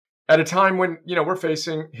at a time when, we're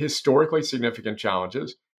facing historically significant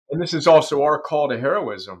challenges. And this is also our call to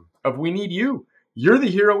heroism of we need you. You're the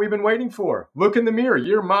hero we've been waiting for. Look in the mirror.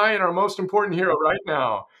 You're my and our most important hero right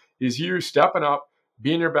now is you stepping up,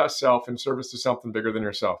 being your best self in service to something bigger than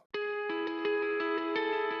yourself.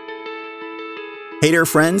 Hey there,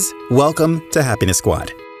 friends. Welcome to Happiness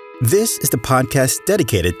Squad. This is the podcast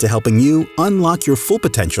dedicated to helping you unlock your full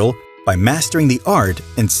potential by mastering the art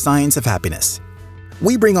and science of happiness.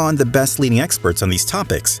 We bring on the best leading experts on these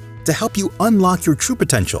topics to help you unlock your true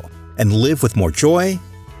potential and live with more joy,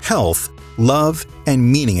 health, love,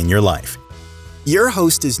 and meaning in your life. Your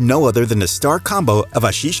host is no other than the star combo of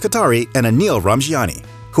Ashish Kothari and Anil Ramjiani,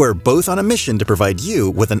 who are both on a mission to provide you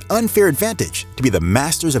with an unfair advantage to be the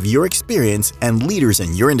masters of your experience and leaders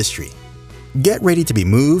in your industry. Get ready to be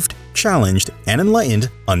moved, challenged, and enlightened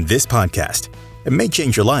on this podcast. It may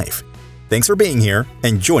change your life. Thanks for being here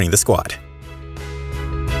and joining the squad.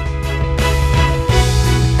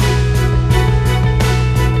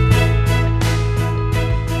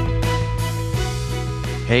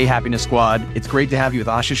 Hey, Happiness Squad. It's great to have you with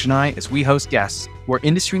Ashish and I as we host guests who are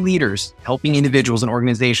industry leaders helping individuals and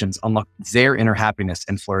organizations unlock their inner happiness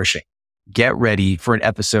and flourishing. Get ready for an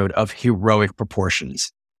episode of heroic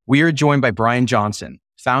proportions. We are joined by Brian Johnson,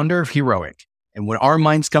 founder of Heroic. And when our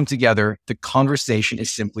minds come together, the conversation is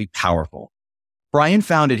simply powerful. Brian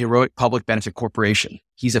founded Heroic Public Benefit Corporation.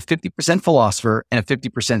 He's a 50% philosopher and a 50%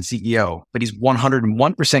 CEO, but he's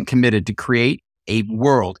 101% committed to create a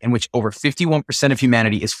world in which over 51% of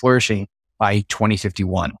humanity is flourishing by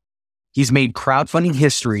 2051. He's made crowdfunding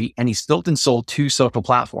history and he's built and sold 2 social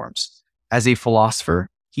platforms. As a philosopher,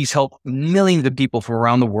 he's helped millions of people from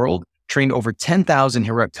around the world, trained over 10,000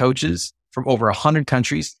 heroic coaches from over 100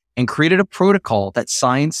 countries, and created a protocol that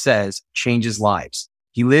science says changes lives.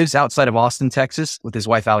 He lives outside of Austin, Texas with his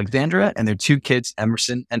wife, Alexandra, and their 2 kids,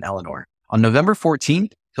 Emerson and Eleanor. On November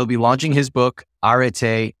 14th, he'll be launching his book,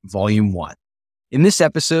 Arete Volume 1. In this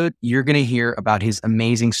episode, you're going to hear about his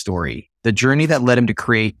amazing story, the journey that led him to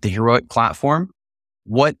create the Heroic platform,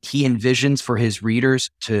 what he envisions for his readers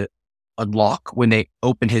to unlock when they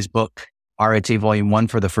open his book, Arete Volume 1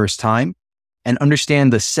 for the first time, and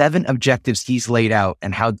understand the 7 objectives he's laid out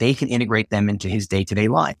and how they can integrate them into his day-to-day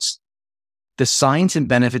lives. The science and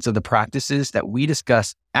benefits of the practices that we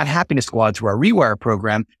discuss at Happiness Squad through our Rewire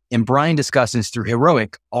program and Brian discusses through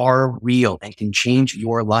Heroic are real and can change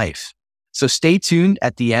your life. So stay tuned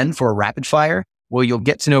at the end for a rapid fire where you'll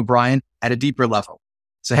get to know Brian at a deeper level.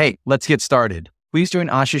 So hey, let's get started. Please join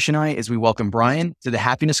Ashish and I as we welcome Brian to the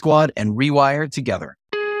Happiness Squad and Rewire together.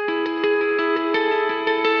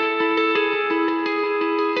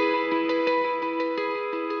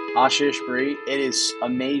 Ashish, Bree, it is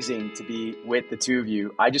amazing to be with the 2 of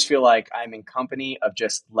you. I just feel like I'm in company of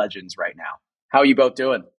just legends right now. How are you both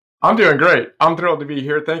doing? I'm doing great. I'm thrilled to be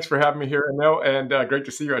here. Thanks for having me here, Anil, and great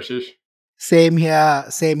to see you, Ashish. Same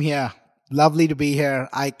here. Lovely to be here.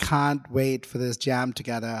 I can't wait for this jam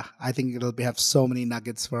together. I think it'll have so many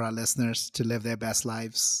nuggets for our listeners to live their best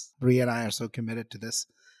lives. Bree and I are so committed to this.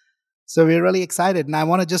 So we're really excited. And I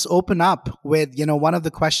want to just open up with, one of the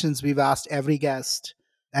questions we've asked every guest.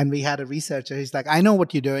 And we had a researcher. He's like, I know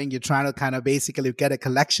what you're doing. You're trying to kind of basically get a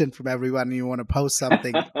collection from everyone and you want to post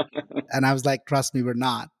something. And I was like, trust me, we're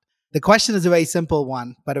not. The question is a very simple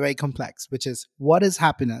one, but a very complex, which is, what is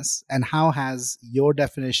happiness and how has your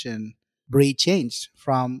definition, Bree, changed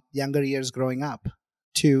from younger years growing up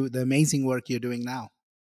to the amazing work you're doing now?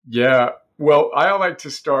 Yeah, well, I like to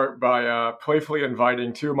start by playfully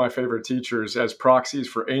inviting 2 of my favorite teachers as proxies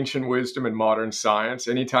for ancient wisdom and modern science.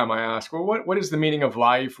 Anytime I ask, well, what is the meaning of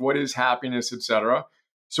life? What is happiness, etc.?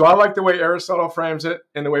 So I like the way Aristotle frames it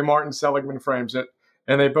and the way Martin Seligman frames it.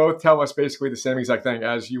 And they both tell us basically the same exact thing,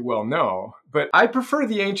 as you well know. But I prefer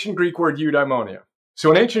the ancient Greek word eudaimonia. So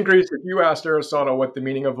in ancient Greece, if you asked Aristotle what the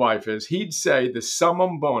meaning of life is, he'd say the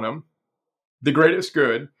summum bonum, the greatest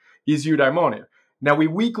good, is eudaimonia. Now, we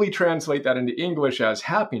weakly translate that into English as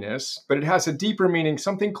happiness, but it has a deeper meaning,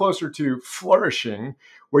 something closer to flourishing,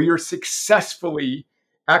 where you're successfully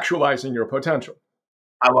actualizing your potential.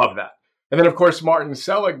 I love that. And then, of course, Martin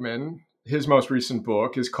Seligman, his most recent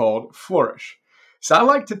book is called Flourish. So I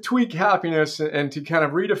like to tweak happiness and to kind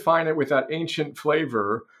of redefine it with that ancient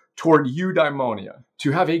flavor toward eudaimonia.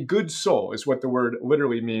 To have a good soul is what the word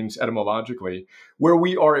literally means etymologically, where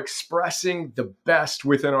we are expressing the best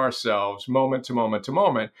within ourselves moment to moment to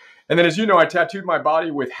moment. And then, as you know, I tattooed my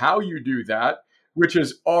body with how you do that, which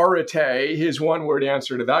is arete, his one-word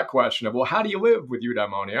answer to that question of, well, how do you live with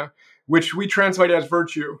eudaimonia, which we translate as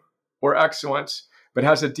virtue or excellence, but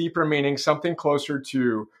has a deeper meaning, something closer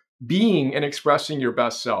to being and expressing your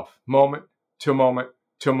best self, moment to moment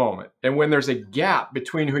to moment. And when there's a gap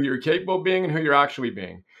between who you're capable of being and who you're actually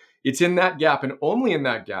being, it's in that gap and only in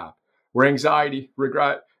that gap where anxiety,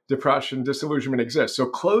 regret, depression, disillusionment exists. So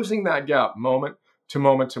closing that gap moment to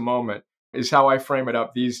moment to moment is how I frame it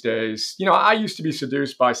up these days. I used to be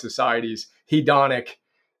seduced by society's hedonic,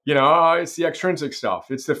 it's the extrinsic stuff.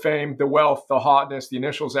 It's the fame, the wealth, the hotness, the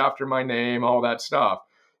initials after my name, all that stuff,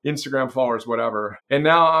 Instagram followers, whatever. And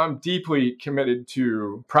now I'm deeply committed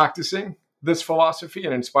to practicing this philosophy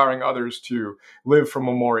and inspiring others to live from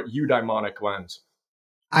a more eudaimonic lens.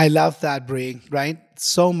 I love that, Brie, right?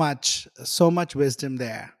 So much wisdom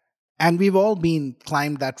there. And we've all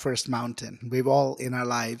climbed that first mountain. We've all in our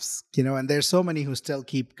lives, and there's so many who still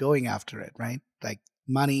keep going after it, right? Like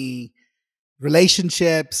money,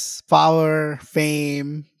 relationships, power,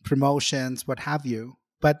 fame, promotions, what have you.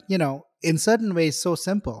 But, in certain ways, so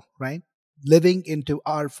simple, right? Living into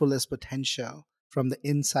our fullest potential from the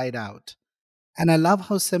inside out. And I love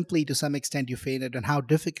how simply, to some extent, you frame it and how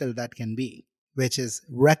difficult that can be, which is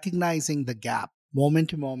recognizing the gap moment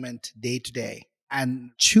to moment, day to day,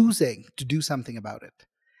 and choosing to do something about it.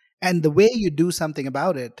 And the way you do something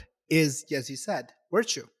about it is, as you said,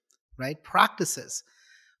 virtue, right? Practices.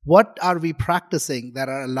 What are we practicing that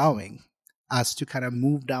are allowing us to kind of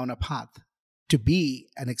move down a path to be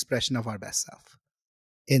an expression of our best self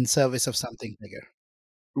in service of something bigger?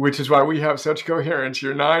 Which is why we have such coherence.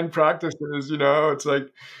 Your 9 practices, it's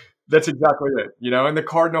like, that's exactly it. And the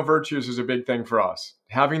cardinal virtues is a big thing for us.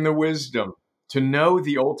 Having the wisdom to know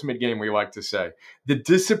the ultimate game, we like to say, the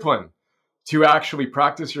discipline to actually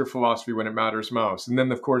practice your philosophy when it matters most. And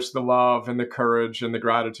then, of course, the love and the courage and the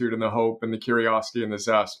gratitude and the hope and the curiosity and the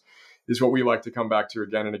zest is what we like to come back to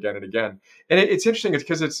again and again and again. And it's interesting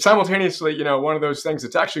because it's simultaneously, one of those things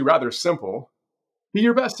that's actually rather simple. Be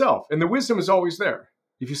your best self. And the wisdom is always there.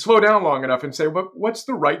 If you slow down long enough and say, well, what's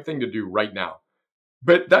the right thing to do right now?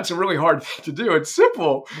 But that's a really hard thing to do. It's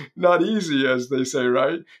simple, not easy, as they say,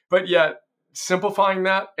 right? But yet, simplifying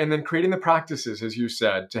that and then creating the practices, as you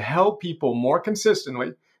said, to help people more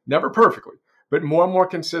consistently, never perfectly, but more and more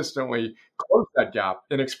consistently close that gap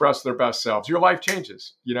and express their best selves. Your life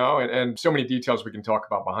changes, and so many details we can talk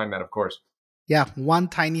about behind that, of course. Yeah, one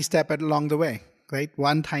tiny step along the way, right?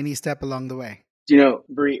 One tiny step along the way.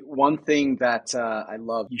 Brie, one thing that I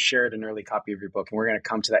love, you shared an early copy of your book, and we're going to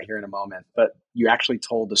come to that here in a moment, but you actually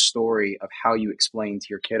told the story of how you explained to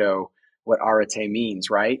your kiddo what arete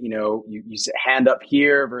means, right? You said hand up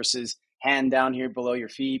here versus hand down here below your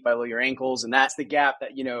feet, below your ankles. And that's the gap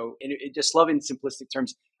that, and it just love in simplistic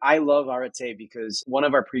terms. I love arete because one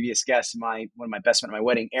of our previous guests, one of my best men at my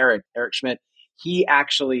wedding, Eric Schmidt, he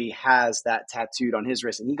actually has that tattooed on his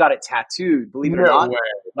wrist, and he got it tattooed, believe it or not,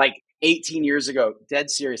 like 18 years ago,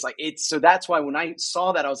 dead serious. So that's why when I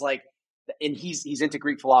saw that, I was like, and he's into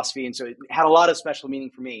Greek philosophy. And so it had a lot of special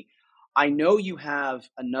meaning for me. I know you have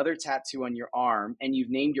another tattoo on your arm and you've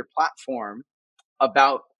named your platform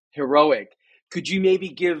about heroic. Could you maybe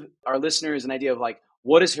give our listeners an idea of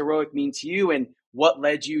what does heroic mean to you and what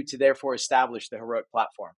led you to therefore establish the heroic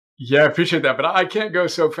platform? Yeah, I appreciate that. But I can't go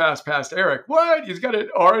so fast past Eric. What? He's got an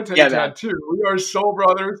arete tattoo. We are soul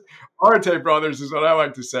brothers. Arete brothers is what I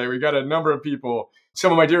like to say. We got a number of people.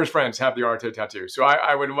 Some of my dearest friends have the arete tattoo. So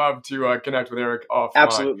I would love to connect with Eric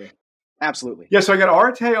offline. Absolutely. Yeah, so I got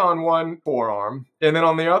arete on one forearm. And then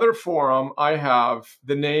on the other forearm, I have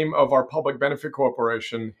the name of our public benefit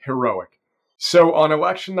corporation, Heroic. So on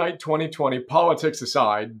election night 2020, politics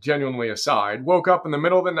aside, genuinely aside, woke up in the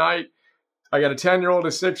middle of the night. I got a 10-year-old, a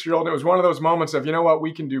 6-year-old. And it was one of those moments of,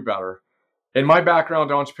 we can do better. In my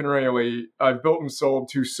background entrepreneurially, I've built and sold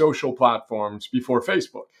 2 social platforms before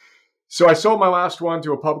Facebook. So I sold my last one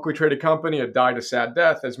to a publicly traded company. It died a sad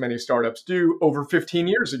death, as many startups do, over 15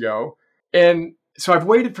 years ago. And so I've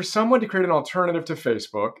waited for someone to create an alternative to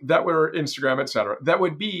Facebook, that were Instagram, et cetera, that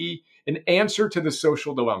would be an answer to the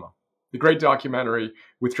social dilemma, the great documentary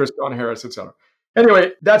with Tristan Harris, et cetera.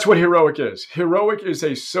 Anyway, that's what Heroic is. Heroic is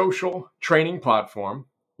a social training platform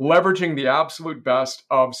leveraging the absolute best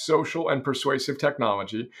of social and persuasive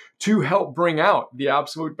technology to help bring out the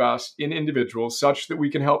absolute best in individuals such that we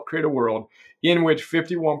can help create a world in which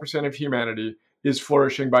 51% of humanity is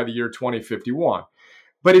flourishing by the year 2051.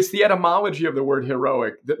 But it's the etymology of the word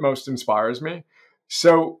heroic that most inspires me.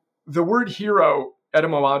 So the word hero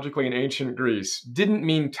etymologically in ancient Greece didn't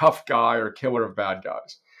mean tough guy or killer of bad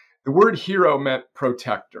guys. The word hero meant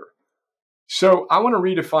protector. So I want to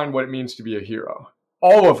redefine what it means to be a hero.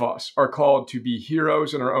 All of us are called to be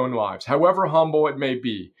heroes in our own lives, however humble it may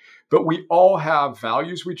be. but we all have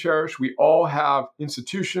values we cherish. We all have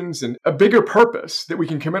institutions and a bigger purpose that we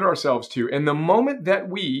can commit ourselves to. And the moment that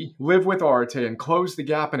we live with Arete and close the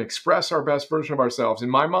gap and express our best version of ourselves, in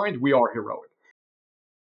my mind, we are heroic.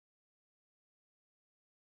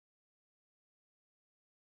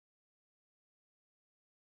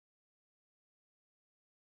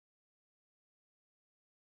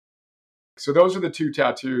 So those are the two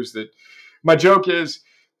tattoos that my joke is.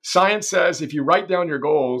 Science says if you write down your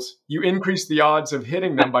goals, you increase the odds of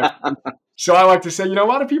hitting them by. So I like to say, a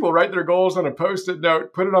lot of people write their goals on a Post-it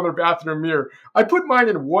note, put it on their bathroom mirror. I put mine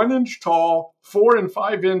in 1 inch tall, 4 and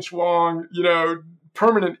 5 inch long,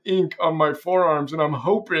 permanent ink on my forearms. And I'm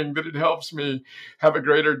hoping that it helps me have a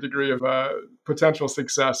greater degree of potential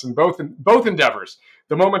success in both endeavors,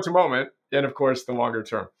 the moment to moment, and of course, the longer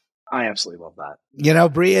term. I absolutely love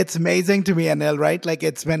that. Bree, it's amazing to me, Anil, right? Like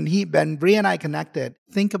it's when Bree and I connected,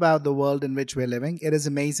 think about the world in which we're living. It is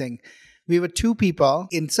amazing. We were two people,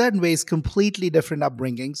 in certain ways, completely different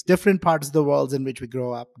upbringings, different parts of the world in which we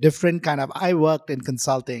grow up, different I worked in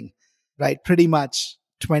consulting, right? Pretty much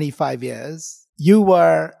 25 years.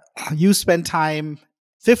 You spent time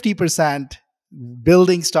 50%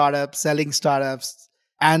 building startups, selling startups,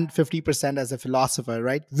 and 50% as a philosopher,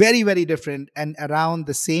 right? Very, very different. And around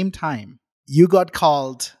the same time, you got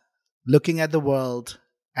called, looking at the world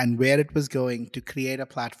and where it was going, to create a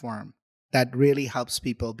platform that really helps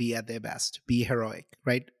people be at their best, be heroic,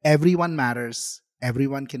 right? Everyone matters.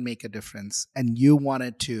 Everyone can make a difference. And you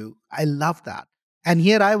wanted to. I love that. And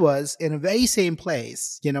here I was in a very same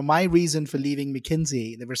place. My reason for leaving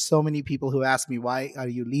McKinsey, there were so many people who asked me, why are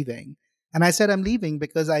you leaving? And I said, I'm leaving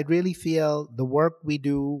because I really feel the work we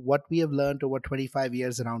do, what we have learned over 25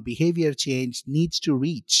 years around behavior change, needs to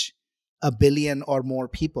reach 1 billion or more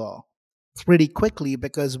people pretty quickly,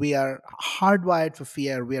 because we are hardwired for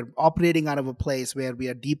fear. We are operating out of a place where we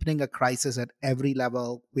are deepening a crisis at every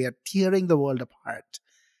level. We are tearing the world apart.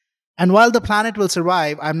 And while the planet will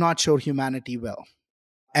survive, I'm not sure humanity will.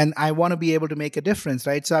 And I want to be able to make a difference,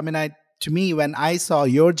 right? So, to me, when I saw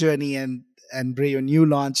your journey and Bray, when you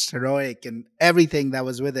launched Heroic and everything that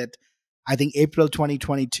was with it, I think April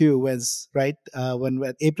 2022 was, right? When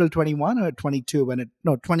April 21 or 22,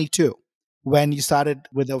 22, when you started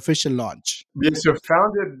with the official launch. Yeah, so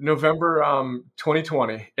founded November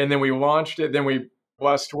 2020, and then we launched it. Then we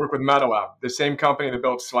blessed to work with MetaLab, the same company that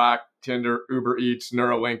built Slack, Tinder, Uber Eats,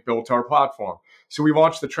 Neuralink, built our platform. So we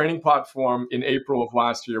launched the training platform in April of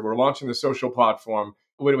last year. We're launching the social platform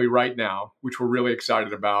literally right now, which we're really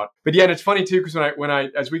excited about. But yeah, and it's funny too, because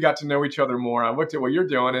as we got to know each other more, I looked at what you're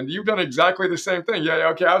doing, and you've done exactly the same thing. Yeah,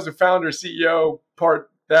 okay, I was a founder, CEO, part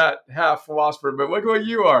that, half philosopher, but look what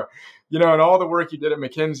you are. And all the work you did at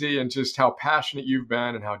McKinsey, and just how passionate you've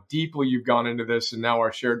been and how deeply you've gone into this, and now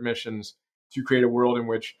our shared missions to create a world in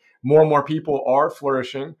which more and more people are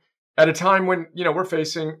flourishing at a time when, we're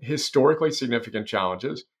facing historically significant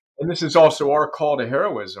challenges. And this is also our call to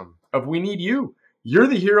heroism of, we need you. You're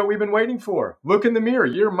the hero we've been waiting for. Look in the mirror.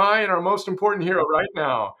 You're our most important hero right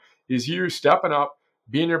now is you stepping up,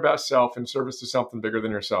 being your best self in service to something bigger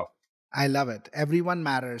than yourself. I love it. Everyone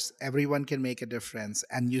matters. Everyone can make a difference.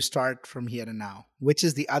 And you start from here to now, which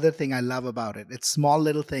is the other thing I love about it. It's small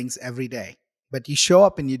little things every day, but you show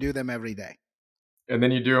up and you do them every day. And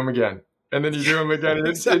then you do them again. And then you do them again.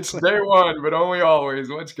 Exactly. It's day one, but only always.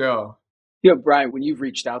 Let's go. Brian, when you've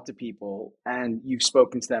reached out to people and you've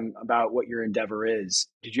spoken to them about what your endeavor is,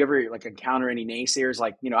 did you ever encounter any naysayers?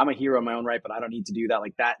 Like, I'm a hero in my own right, but I don't need to do that.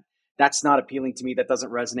 Like that's not appealing to me. That doesn't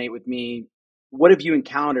resonate with me. What have you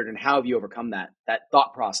encountered, and how have you overcome that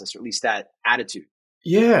thought process, or at least that attitude?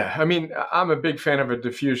 Yeah. I'm a big fan of a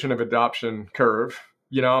diffusion of adoption curve.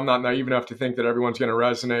 I'm not naive enough to think that everyone's going to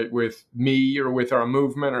resonate with me or with our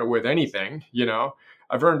movement or with anything.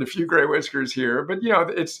 I've earned a few gray whiskers here, but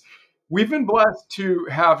we've been blessed to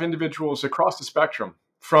have individuals across the spectrum,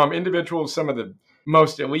 from individuals, some of the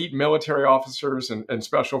most elite military officers and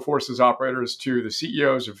special forces operators, to the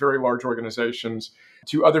CEOs of very large organizations,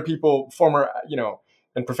 to other people, former,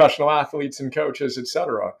 and professional athletes and coaches, et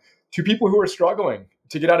cetera, to people who are struggling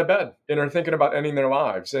to get out of bed and are thinking about ending their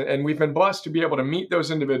lives. And we've been blessed to be able to meet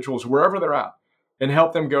those individuals wherever they're at and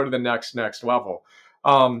help them go to the next level.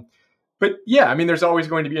 But yeah, there's always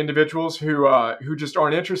going to be individuals who just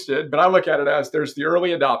aren't interested. But I look at it as there's the early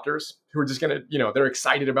adopters who are just going to, they're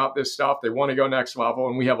excited about this stuff. They want to go next level.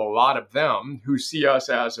 And we have a lot of them who see us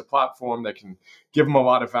as a platform that can give them a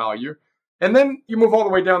lot of value. And then you move all the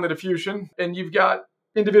way down the diffusion, and you've got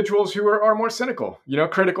individuals who are more cynical,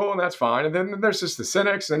 critical, and that's fine. And then there's just the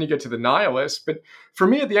cynics, and then you get to the nihilists. But for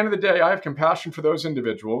me, at the end of the day, I have compassion for those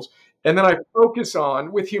individuals. And then I focus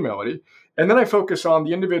on, with humility, And then I focus on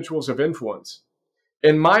the individuals of influence.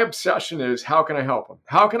 And my obsession is, how can I help them?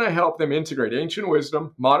 How can I help them integrate ancient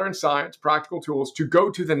wisdom, modern science, practical tools to go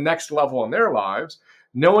to the next level in their lives,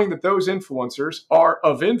 knowing that those influencers are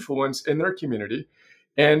of influence in their community?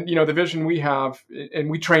 And, the vision we have, and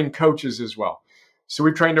we train coaches as well. So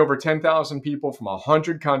we've trained over 10,000 people from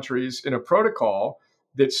 100 countries in a protocol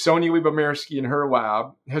that Sonia Lyubomirsky in her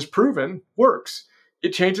lab has proven works.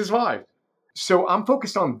 It changes lives. So I'm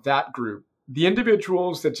focused on that group, the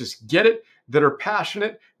individuals that just get it, that are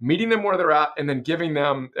passionate, meeting them where they're at, and then giving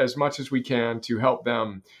them as much as we can to help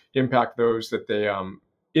them impact those that they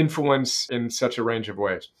influence in such a range of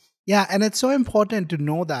ways. Yeah, and it's so important to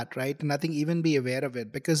know that, right? And I think even be aware of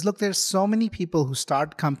it, because look, there's so many people who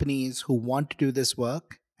start companies who want to do this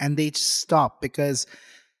work and they just stop because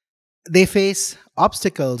they face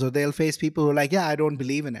obstacles, or they'll face people who are like, yeah, I don't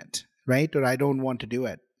believe in it, right? Or I don't want to do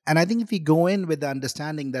it. And I think if we go in with the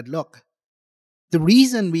understanding that, look, the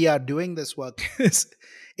reason we are doing this work is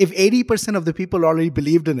if 80% of the people already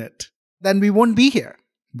believed in it, then we won't be here,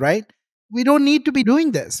 right? We don't need to be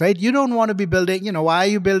doing this, right? You don't want to be building, why are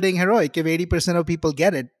you building Heroic if 80% of people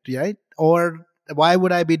get it, right? Or why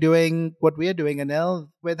would I be doing what we are doing, Anil,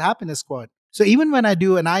 with Happiness Squad? So even when I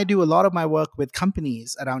do a lot of my work with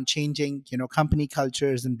companies around changing, company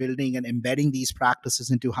cultures and building and embedding these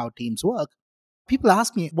practices into how teams work, people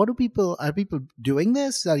ask me, are people doing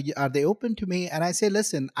this? Are they open to me? And I say,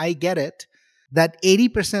 listen, I get it that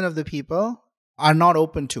 80% of the people are not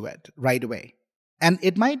open to it right away. And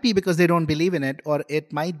it might be because they don't believe in it, or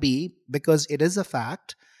it might be because it is a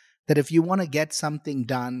fact that if you want to get something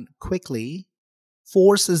done quickly,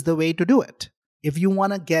 force is the way to do it. If you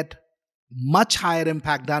want to get much higher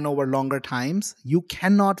impact done over longer times, you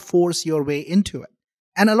cannot force your way into it.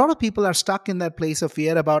 And a lot of people are stuck in that place of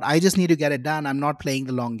fear about, I just need to get it done. I'm not playing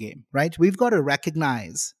the long game, right? We've got to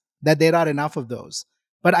recognize that there are enough of those.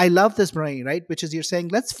 But I love this, Murray, right? Which is, you're saying,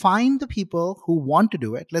 let's find the people who want to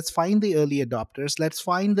do it. Let's find the early adopters. Let's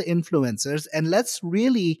find the influencers. And let's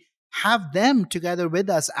really have them together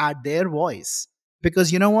with us add their voice.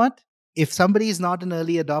 Because you know what? If somebody is not an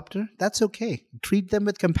early adopter, that's okay. Treat them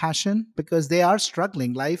with compassion because they are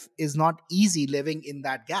struggling. Life is not easy living in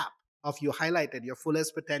that gap of, you highlighted your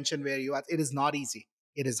fullest potential where you are. It is not easy.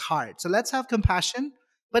 It is hard. So let's have compassion.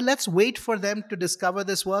 But let's wait for them to discover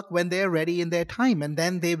this work when they're ready in their time, and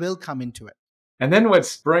then they will come into it. And then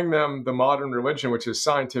let's bring them the modern religion, which is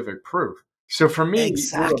scientific proof. So for me,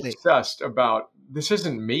 Exactly. we're obsessed about, this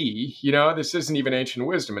isn't me, this isn't even ancient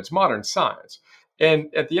wisdom, it's modern science. And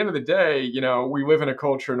at the end of the day, we live in a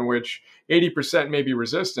culture in which 80% may be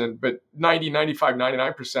resistant, but 90, 95,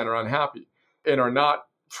 99% are unhappy and are not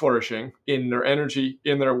flourishing in their energy,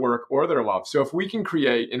 in their work, or their love. So if we can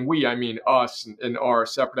create, and we, I mean us and our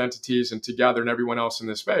separate entities and together and everyone else in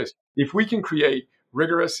this space, if we can create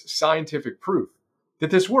rigorous scientific proof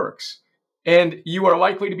that this works, and you are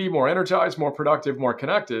likely to be more energized, more productive, more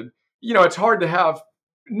connected, it's hard to have,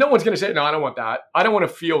 no one's going to say, no, I don't want that. I don't want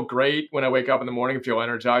to feel great when I wake up in the morning and feel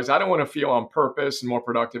energized. I don't want to feel on purpose and more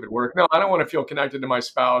productive at work. No, I don't want to feel connected to my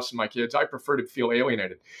spouse and my kids. I prefer to feel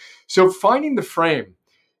alienated. So finding the frame,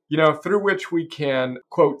 through which we can,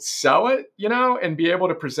 quote, sell it, and be able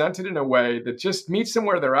to present it in a way that just meets them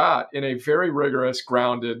where they're at in a very rigorous,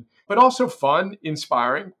 grounded, but also fun,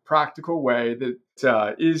 inspiring, practical way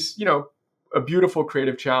that is, a beautiful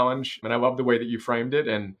creative challenge. And I love the way that you framed it.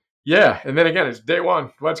 And yeah, and then again, it's day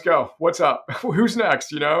one. Let's go. What's up? Who's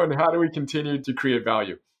next, and how do we continue to create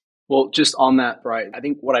value? Well, just on that, Brian, I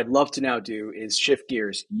think what I'd love to now do is shift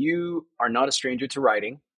gears. You are not a stranger to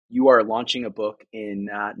writing. You are launching a book in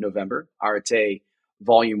November, Arete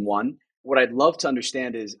Volume 1. What I'd love to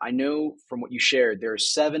understand is, I know from what you shared, there are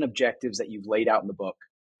 7 objectives that you've laid out in the book.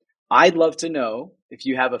 I'd love to know if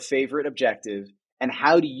you have a favorite objective, and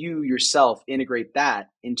how do you yourself integrate that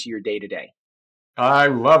into your day-to-day? I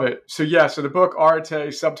love it. So the book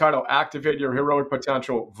Arete, subtitle Activate Your Heroic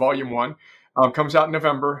Potential, Volume 1, comes out in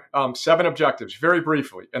November. 7 objectives, very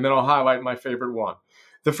briefly, and then I'll highlight my favorite one.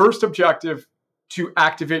 The first objective to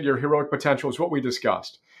activate your heroic potential is what we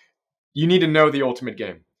discussed. You need to know the ultimate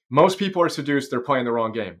game. Most people are seduced, they're playing the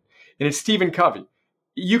wrong game. And it's Stephen Covey.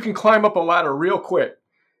 You can climb up a ladder real quick,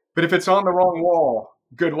 but if it's on the wrong wall,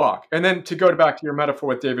 good luck. And then to go back to your metaphor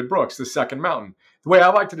with David Brooks, the second mountain. The way I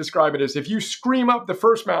like to describe it is, if you scream up the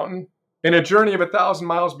first mountain and a journey of 1,000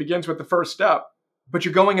 miles begins with the first step, but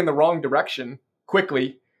you're going in the wrong direction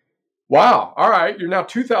quickly, wow, all right, you're now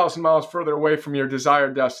 2,000 miles further away from your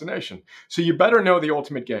desired destination. So you better know the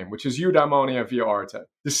ultimate game, which is eudaimonia via Arete.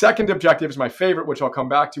 The second objective is my favorite, which I'll come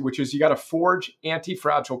back to, which is you got to forge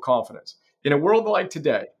anti-fragile confidence. In a world like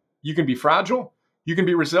today, you can be fragile, You can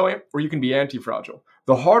be resilient or you can be anti-fragile.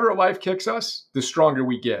 The harder life kicks us, the stronger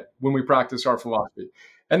we get when we practice our philosophy.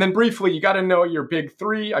 And then briefly, you got to know your big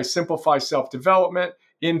three. I simplify self-development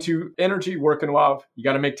into energy, work, and love. You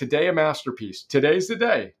got to make today a masterpiece. Today's the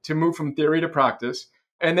day to move from theory to practice.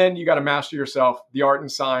 And then you got to master yourself, the art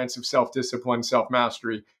and science of self-discipline,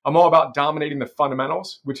 self-mastery. I'm all about dominating the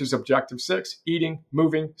fundamentals, which is objective 6, eating,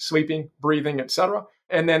 moving, sleeping, breathing, etc.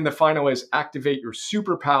 And then the final is activate your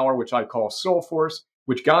superpower, which I call soul force,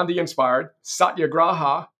 which Gandhi inspired.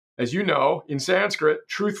 Satyagraha, as you know, in Sanskrit,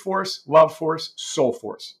 truth force, love force, soul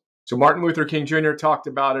force. So Martin Luther King Jr. talked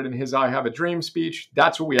about it in his I Have a Dream speech.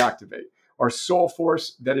 That's what we activate. Our soul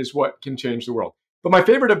force, that is what can change the world. But my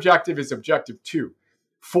favorite objective is objective 2.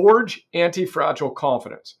 Forge anti-fragile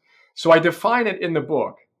confidence. So I define it in the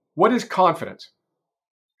book. What is confidence?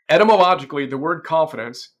 Etymologically, the word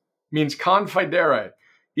confidence means confidere.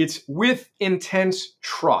 It's with intense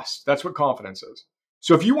trust. That's what confidence is.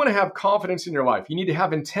 So if you want to have confidence in your life, you need to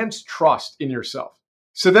have intense trust in yourself.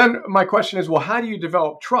 So then my question is, well, how do you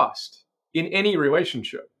develop trust in any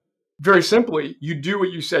relationship? Very simply, you do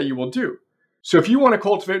what you say you will do. So if you want to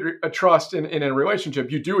cultivate a trust in a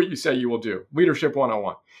relationship, you do what you say you will do. Leadership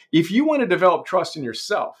 101. If you want to develop trust in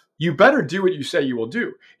yourself, you better do what you say you will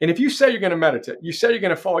do. And if you say you're going to meditate, you say you're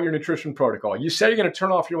going to follow your nutrition protocol, you say you're going to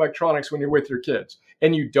turn off your electronics when you're with your kids,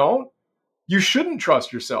 and you don't, you shouldn't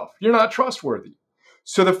trust yourself. You're not trustworthy.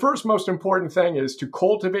 So the first most important thing is to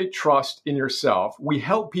cultivate trust in yourself. We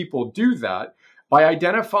help people do that by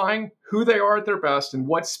identifying who they are at their best and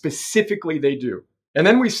what specifically they do. And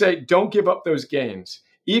then we say, don't give up those gains.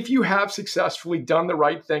 If you have successfully done the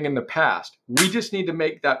right thing in the past, we just need to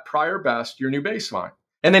make that prior best your new baseline.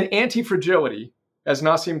 And then anti-fragility, as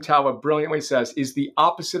Nassim Taleb brilliantly says, is the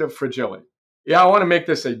opposite of fragility. Yeah, I want to make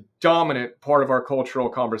this a dominant part of our cultural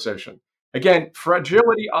conversation. Again,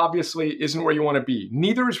 fragility obviously isn't where you want to be.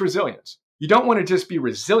 Neither is resilience. You don't want to just be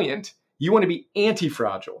resilient. You want to be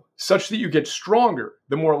anti-fragile, such that you get stronger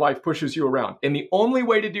the more life pushes you around. And the only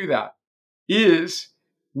way to do that is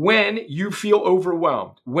when you feel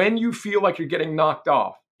overwhelmed, when you feel like you're getting knocked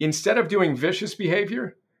off. Instead of doing vicious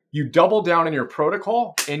behavior, you double down on your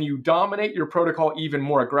protocol and you dominate your protocol even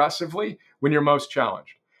more aggressively when you're most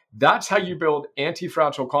challenged. That's how you build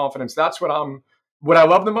anti-fragile confidence. That's what I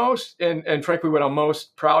love the most, and frankly, what I'm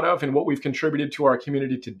most proud of and what we've contributed to our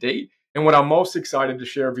community to date, and what I'm most excited to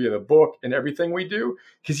share via the book and everything we do.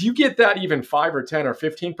 Because you get that even 5 or 10 or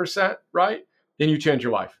 15%, right? Then you change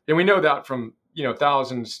your life. And we know that from,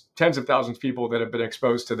 thousands, tens of thousands of people that have been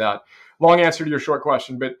exposed to that. Long answer to your short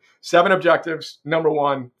question, but 7 objectives. Number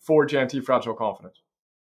 1, forge anti-fragile confidence.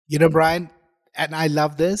 Brian, and I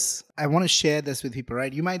love this. I want to share this with people,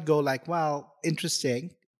 right? You might go like, well,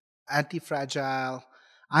 interesting. Anti-fragile.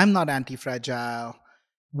 I'm not anti-fragile.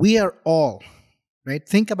 We are all, right?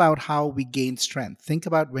 Think about how we gain strength. Think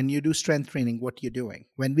about when you do strength training, what you're doing.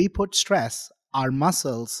 When we put stress, our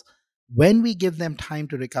muscles, when we give them time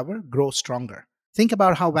to recover, grow stronger. Think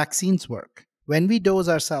about how vaccines work. When we dose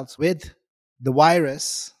ourselves with the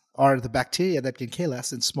virus or the bacteria that can kill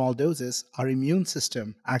us in small doses, our immune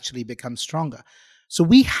system actually becomes stronger. So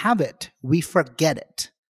we have it, we forget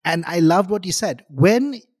it. And I loved what you said.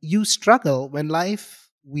 When you struggle, when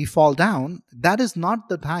we fall down, that is not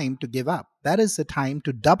the time to give up. That is the time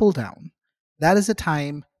to double down. That is the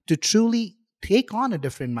time to truly take on a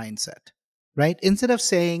different mindset, right? Instead of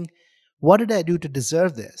saying, what did I do to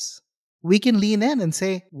deserve this? We can lean in and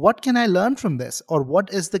say, what can I learn from this? Or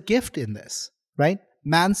what is the gift in this, right?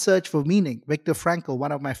 Man's Search for Meaning, Viktor Frankl,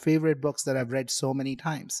 one of my favorite books that I've read so many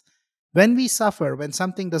times. When we suffer, when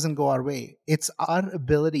something doesn't go our way, it's our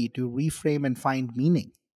ability to reframe and find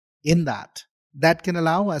meaning in that can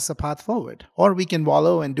allow us a path forward. Or we can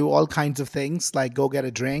wallow and do all kinds of things like go get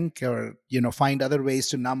a drink or, find other ways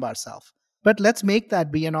to numb ourselves. But let's make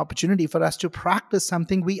that be an opportunity for us to practice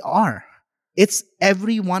something we are. It's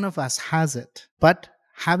every one of us has it, but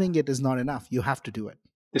having it is not enough. You have to do it.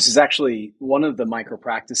 This is actually one of the micro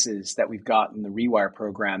practices that we've got in the Rewire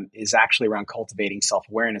program is actually around cultivating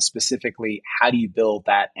self-awareness, specifically how do you build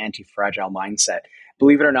that anti-fragile mindset?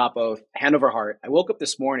 Believe it or not, both hand over heart. I woke up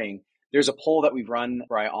this morning, there's a poll that we've run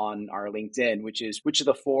on our LinkedIn, which is which of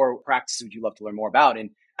the 4 practices would you love to learn more about?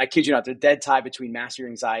 And I kid you not, they're dead tie between master your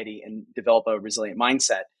anxiety and develop a resilient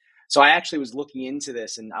mindset. So I actually was looking into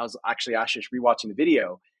this and I was actually, Ashish, rewatching the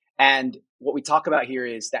video. And what we talk about here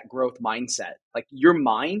is that growth mindset. Like your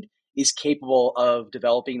mind is capable of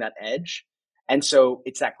developing that edge. And so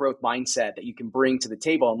it's that growth mindset that you can bring to the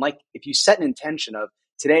table. And like if you set an intention of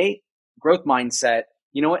today, growth mindset,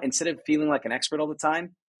 you know what, instead of feeling like an expert all the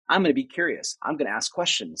time, I'm going to be curious. I'm going to ask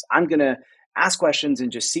questions. I'm going to ask questions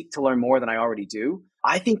and just seek to learn more than I already do,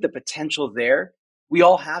 I think the potential there, we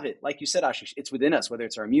all have it. Like you said, Ashish, it's within us, whether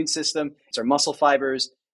it's our immune system, it's our muscle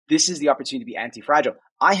fibers. This is the opportunity to be anti-fragile.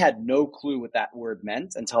 I had no clue what that word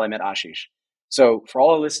meant until I met Ashish. So for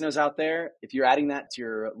all the listeners out there, if you're adding that to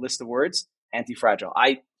your list of words, anti-fragile.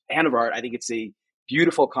 Hand over heart, I think it's a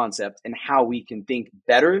beautiful concept and how we can think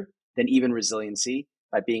better than even resiliency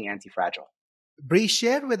by being anti-fragile. Bree,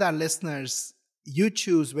 share with our listeners, you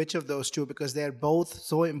choose which of those two because they're both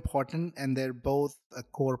so important and they're both a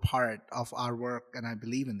core part of our work, and I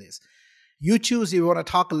believe in this. You choose, you want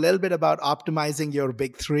to talk a little bit about optimizing your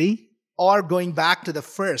big three or going back to the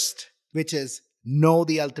first, which is know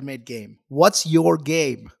the ultimate game. What's your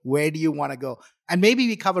game? Where do you want to go? And maybe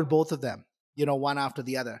we cover both of them, one after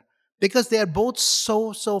the other, because they're both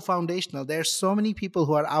so foundational. There's so many people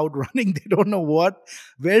who are out running. They don't know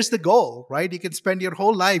where's the goal, right? You can spend your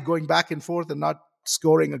whole life going back and forth and not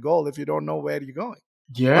scoring a goal if you don't know where you're going.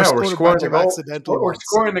 Yeah, or scoring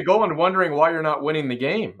the goal and wondering why you're not winning the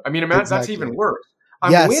game. I mean, imagine that's even worse.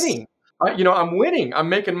 I'm winning. I'm winning. I'm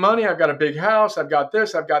making money. I've got a big house. I've got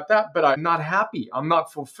this. I've got that. But I'm not happy. I'm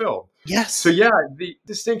not fulfilled. Yes. So yeah, the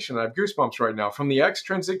distinction, I have goosebumps right now, from the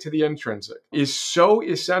extrinsic to the intrinsic is so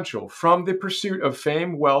essential, from the pursuit of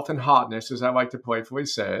fame, wealth, and hotness, as I like to playfully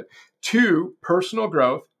say it, to personal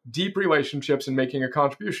growth, deep relationships, and making a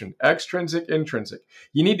contribution. Extrinsic, intrinsic.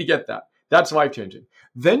 You need to get that. That's life-changing.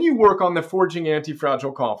 Then you work on the forging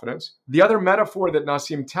anti-fragile confidence. The other metaphor that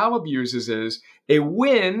Nassim Taleb uses is a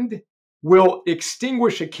wind will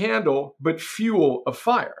extinguish a candle but fuel a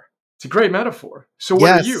fire. It's a great metaphor. So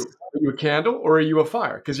what are you? Are you a candle or are you a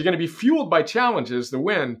fire? Because you're going to be fueled by challenges, the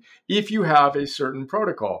wind, if you have a certain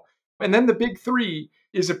protocol. And then the big three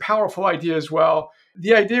is a powerful idea as well.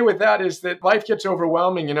 The idea with that is that life gets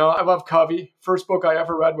overwhelming. I love Covey. First book I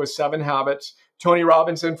ever read was 7 Habits. Tony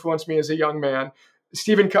Robbins influenced me as a young man.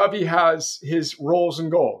 Stephen Covey has his roles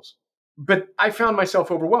and goals. But I found myself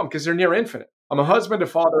overwhelmed because they're near infinite. I'm a husband, a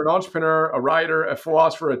father, an entrepreneur, a writer, a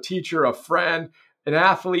philosopher, a teacher, a friend, an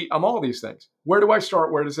athlete. I'm all these things. Where do I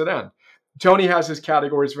start? Where does it end? Tony has his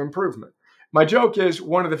categories of improvement. My joke is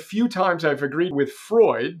one of the few times I've agreed with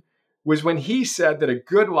Freud was when he said that a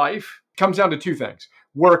good life comes down to 2 things,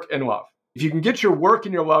 work and love. If you can get your work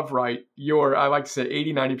and your love right, I like to say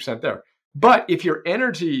 80, 90% there. But if your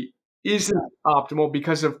energy isn't optimal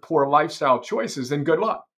because of poor lifestyle choices, then good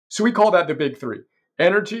luck. So we call that the big 3,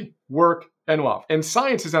 energy, work, and love. And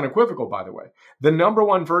science is unequivocal, by the way. The number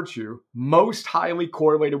one virtue most highly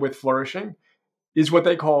correlated with flourishing is what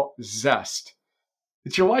they call zest.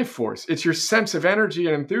 It's your life force. It's your sense of energy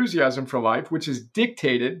and enthusiasm for life, which is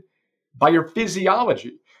dictated by your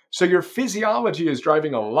physiology. So your physiology is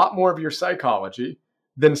driving a lot more of your psychology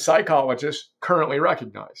than psychologists currently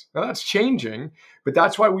recognize. Now that's changing, but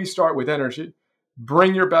that's why we start with energy.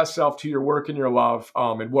 Bring your best self to your work and your love,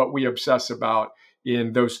 and what we obsess about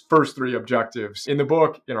in those first 3 objectives in the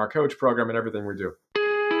book, in our coach program, and everything we do.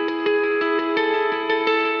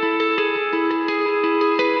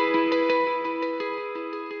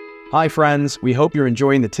 Hi, friends. We hope you're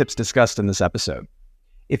enjoying the tips discussed in this episode.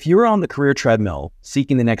 If you're on the career treadmill,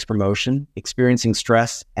 seeking the next promotion, experiencing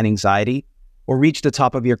stress and anxiety, or reached the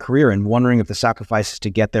top of your career and wondering if the sacrifices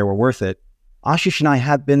to get there were worth it, Ashish and I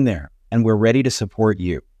have been there, and we're ready to support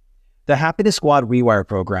you. The Happiness Squad Rewire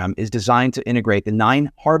program is designed to integrate the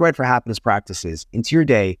 9 Hardwired for Happiness practices into your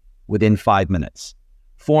day within 5 minutes.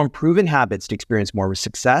 Form proven habits to experience more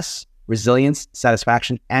success, resilience,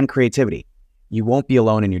 satisfaction, and creativity. You won't be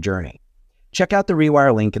alone in your journey. Check out the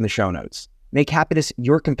Rewire link in the show notes. Make happiness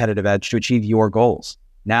your competitive edge to achieve your goals.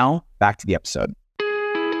 Now, back to the episode.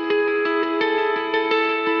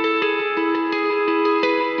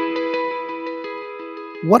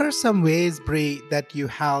 What are some ways, Bree, that you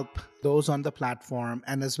help those on the platform,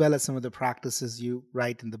 and as well as some of the practices you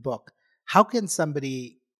write in the book? How can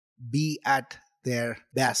somebody be at their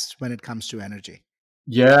best when it comes to energy?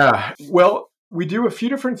 Yeah, well, we do a few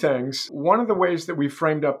different things. One of the ways that we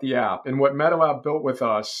framed up the app and what MetaLab built with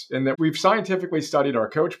us, and that we've scientifically studied our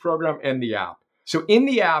coach program and the app. So in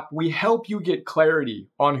the app, we help you get clarity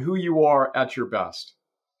on who you are at your best.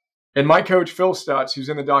 And my coach, Phil Stutz, who's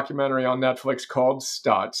in the documentary on Netflix called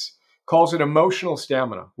Stutz, calls it emotional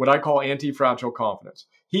stamina, what I call anti-fragile confidence.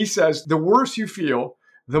 He says, the worse you feel,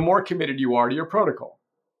 the more committed you are to your protocol.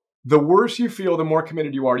 The worse you feel, the more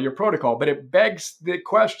committed you are to your protocol. But it begs the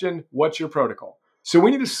question, what's your protocol? So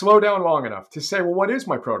we need to slow down long enough to say, well, what is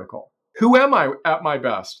my protocol? Who am I at my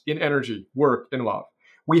best in energy, work, and love?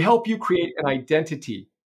 We help you create an identity.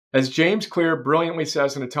 As James Clear brilliantly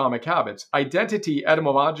says in Atomic Habits, identity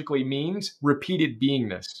etymologically means repeated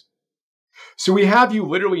beingness. So we have you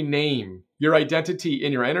literally name your identity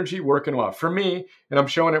in your energy, work, and love. For me, and I'm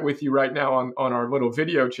showing it with you right now on our little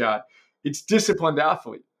video chat, it's disciplined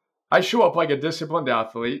athlete. I show up like a disciplined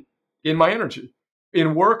athlete in my energy.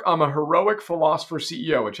 In work, I'm a heroic philosopher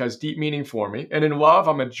CEO, which has deep meaning for me. And in love,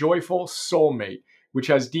 I'm a joyful soulmate, which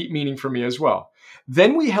has deep meaning for me as well.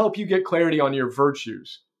 Then we help you get clarity on your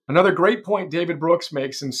virtues. Another great point David Brooks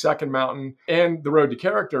makes in Second Mountain and The Road to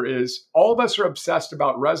Character is all of us are obsessed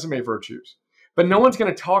about resume virtues. But no one's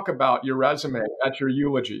going to talk about your resume at your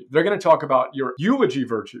eulogy. They're going to talk about your eulogy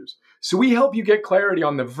virtues. So we help you get clarity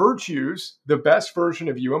on the virtues the best version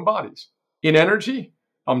of you embodies. In energy,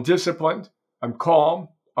 I'm disciplined, I'm calm,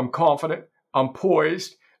 I'm confident, I'm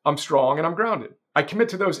poised, I'm strong, and I'm grounded. I commit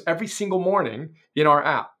to those every single morning in our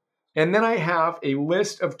app. And then I have a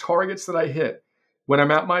list of targets that I hit when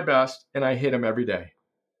I'm at my best, and I hit them every day.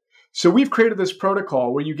 So we've created this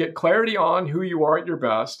protocol where you get clarity on who you are at your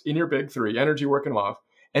best in your big three, energy, work, and love.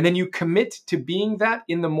 And then you commit to being that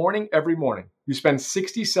in the morning, every morning. You spend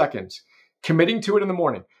 60 seconds committing to it in the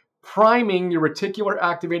morning, priming your reticular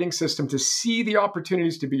activating system to see the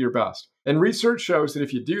opportunities to be your best. And research shows that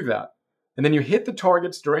if you do that, and then you hit the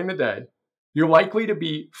targets during the day, you're likely to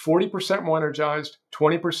be 40% more energized,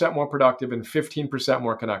 20% more productive, and 15%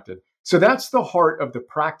 more connected. So that's the heart of the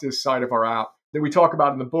practice side of our app that we talk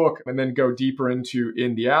about in the book and then go deeper into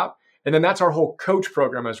in the app. And then that's our whole coach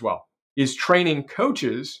program as well, is training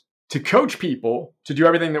coaches to coach people to do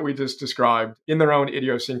everything that we just described in their own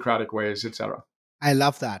idiosyncratic ways, etc. I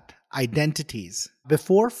love that. Identities.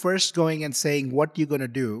 Before first going and saying what you're going to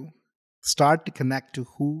do, start to connect to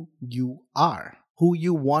who you are, who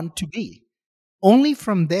you want to be. Only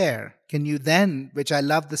from there can you then, which I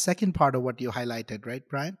love the second part of what you highlighted, right,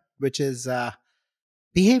 Brian? Which is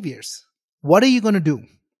behaviors. What are you going to do?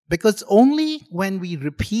 Because only when we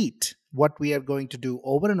repeat what we are going to do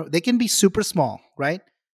over and over, they can be super small, right?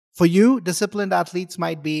 For you, disciplined athletes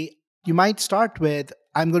might be, you might start with,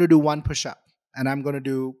 I'm going to do 1 push-up and I'm going to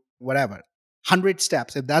do whatever, 100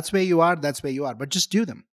 steps. If that's where you are, that's where you are. But just do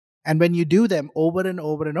them. And when you do them over and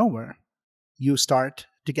over and over, you start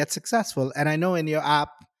to get successful. And I know in your app,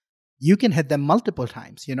 you can hit them multiple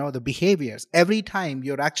times, the behaviors. Every time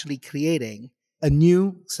you're actually creating a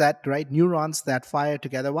new set, right? Neurons that fire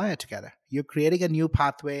together, wire together. You're creating a new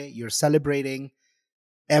pathway. You're celebrating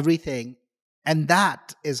everything. And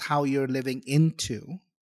that is how you're living into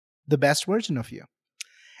the best version of you.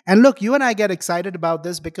 And look, you and I get excited about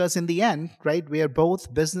this because in the end, right, we are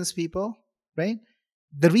both business people, right?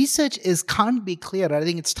 The research can't be clear. I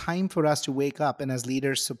think it's time for us to wake up and as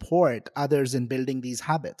leaders support others in building these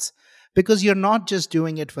habits because you're not just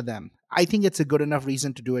doing it for them. I think it's a good enough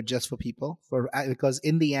reason to do it just for people because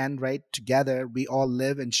in the end, right, together we all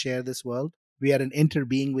live and share this world. We are an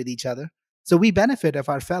interbeing with each other. So we benefit if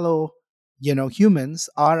our fellow, humans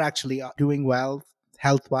are actually doing well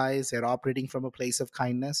health-wise. They're operating from a place of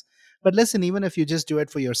kindness. But listen, even if you just do it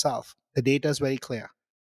for yourself, the data is very clear.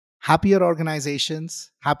 Happier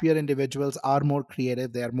organizations, happier individuals are more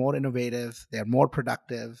creative, they are more innovative, they are more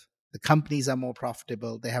productive, the companies are more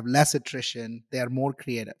profitable, they have less attrition, they are more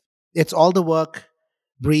creative. It's all the work,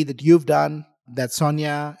 Bree, that you've done, that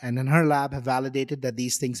Sonia and in her lab have validated that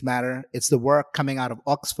these things matter. It's the work coming out of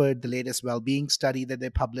Oxford, the latest well-being study that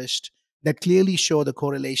they published, that clearly show the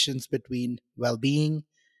correlations between well-being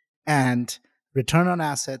and return on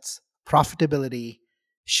assets, profitability,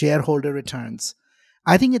 shareholder returns.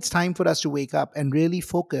 I think it's time for us to wake up and really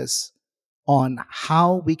focus on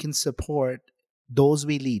how we can support those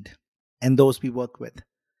we lead and those we work with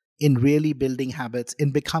in really building habits,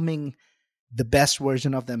 in becoming the best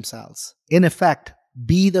version of themselves. In effect,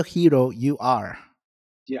 be the hero you are.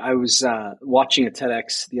 Yeah, I was watching a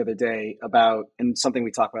TEDx the other day about, and something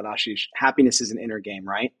we talk about, Ashish, happiness is an inner game,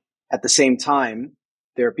 right? At the same time,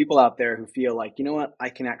 there are people out there who feel like, you know what, I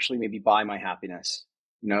can actually maybe buy my happiness.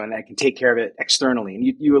 And I can take care of it externally. And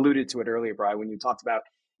you alluded to it earlier, Brian, when you talked about,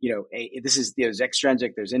 there's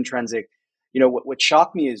extrinsic, there's intrinsic. What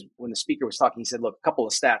shocked me is when the speaker was talking, he said, look, a couple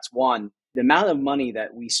of stats. One, the amount of money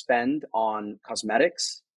that we spend on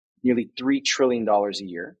cosmetics, nearly $3 trillion a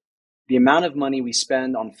year. The amount of money we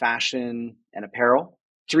spend on fashion and apparel,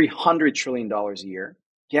 $300 trillion a year.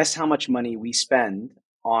 Guess how much money we spend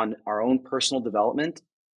on our own personal development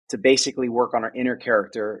to basically work on our inner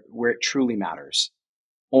character where it truly matters?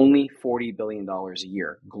 Only $40 billion a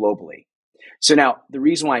year globally. So now the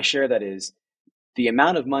reason why I share that is the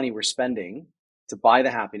amount of money we're spending to buy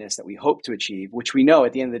the happiness that we hope to achieve, which we know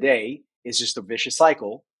at the end of the day is just a vicious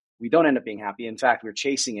cycle. We don't end up being happy. In fact, we're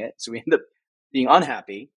chasing it. So we end up being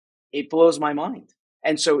unhappy. It blows my mind.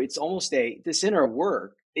 And so it's almost this inner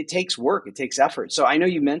work it takes work, it takes effort. So I know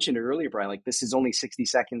you mentioned earlier, Brian, like this is only 60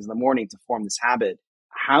 seconds in the morning to form this habit.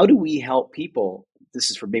 How do we help people?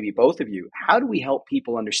 This is for maybe both of you. How do we help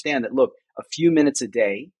people understand that, look, a few minutes a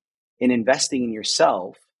day in investing in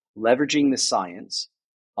yourself, leveraging the science,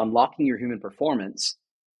 unlocking your human performance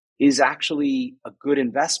is actually a good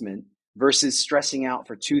investment versus stressing out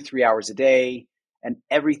for 2-3 hours a day and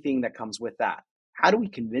everything that comes with that? How do we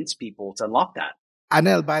convince people to unlock that?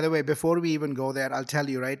 Anil, by the way, before we even go there, I'll tell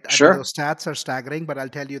you, right? I mean, Sure. those stats are staggering, but I'll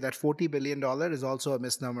tell you that $40 billion is also a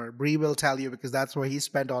misnomer. Bree will tell you because that's where he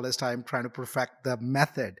spent all his time trying to perfect the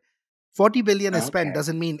method. 40 billion is spent Okay.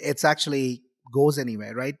 doesn't mean it's actually goes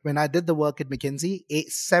anywhere, right? When I did the work at McKinsey,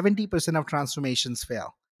 70% of transformations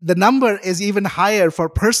fail. The number is even higher for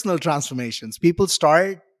personal transformations. People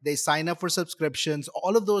start, they sign up for subscriptions,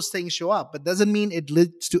 all of those things show up, but doesn't mean it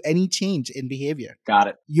leads to any change in behavior. Got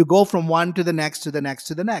it. You go from one to the next to the next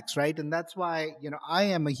to the next, right? And that's why, I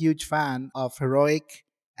am a huge fan of Heroic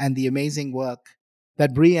and the amazing work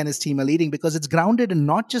that Bree and his team are leading, because it's grounded in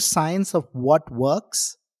not just science of what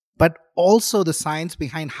works, but also the science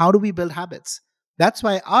behind how do we build habits. That's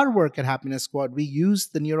why our work at Happiness Squad, we use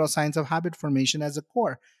the neuroscience of habit formation as a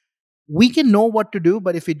core. We can know what to do,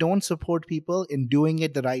 but if we don't support people in doing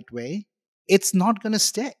it the right way, it's not going to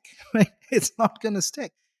stick, right? It's not going to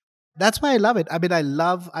stick. That's why I love it. I mean,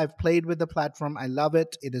 I've played with the platform. I love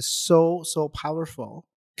it. It is so, so powerful.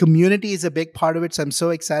 Community is a big part of it. So I'm so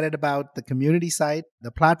excited about the community side,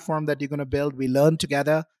 the platform that you're going to build. We learn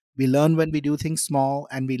together. We learn when we do things small,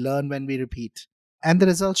 and we learn when we repeat. And the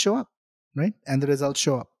results show up, right? And the results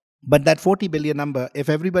show up. But that 40 billion number, if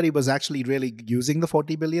everybody was actually really using the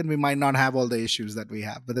 40 billion, we might not have all the issues that we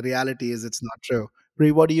have. But the reality is it's not true.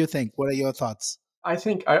 Bree, what do you think? What are your thoughts? I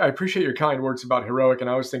think I appreciate your kind words about Heroic, and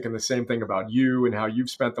I was thinking the same thing about you and how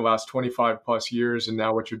you've spent the last 25 plus years and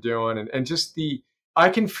now what you're doing. And just I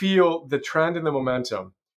can feel the trend and the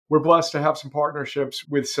momentum. We're blessed to have some partnerships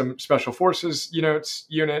with some special forces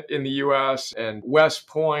unit in the US, and West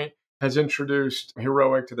Point has introduced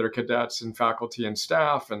Heroic to their cadets and faculty and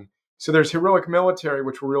staff. And so there's Heroic Military,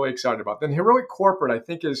 which we're really excited about. Then Heroic Corporate, I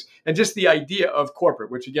think and just the idea of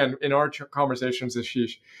corporate, which again, in our conversations,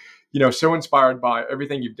 Ashish, so inspired by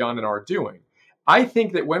everything you've done and are doing. I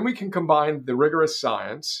think that when we can combine the rigorous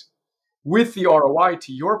science with the ROI,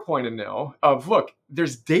 to your point, Anil, of look,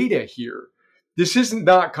 there's data here. This isn't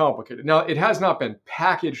that complicated. Now, it has not been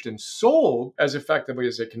packaged and sold as effectively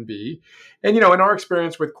as it can be. And, in our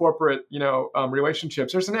experience with corporate,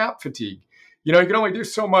 relationships, there's an app fatigue. You can only do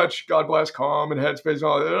so much, God bless Calm and Headspace and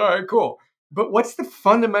all that. All right, cool. But what's the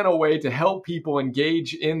fundamental way to help people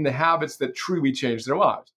engage in the habits that truly change their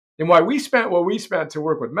lives? And why we spent what we spent to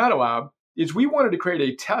work with MetaLab is we wanted to create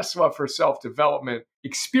a Tesla for self-development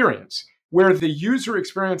experience where the user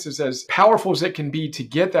experience is as powerful as it can be to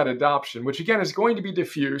get that adoption, which again is going to be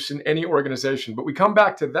diffuse in any organization. But we come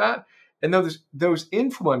back to that and those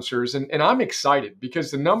influencers, and I'm excited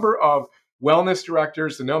because the number of wellness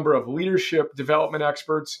directors, the number of leadership development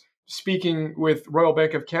experts, speaking with Royal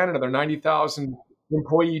Bank of Canada, their 90,000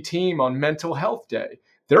 employee team on Mental Health Day,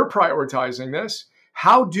 they're prioritizing this.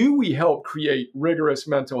 How do we help create rigorous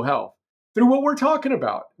mental health? Through what we're talking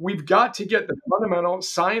about. We've got to get the fundamental,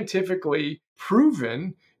 scientifically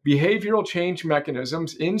proven behavioral change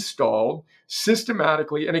mechanisms installed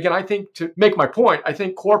systematically. And again, I think to make my point, I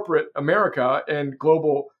think corporate America and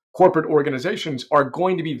global corporate organizations are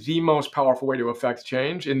going to be the most powerful way to affect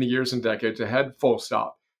change in the years and decades ahead, full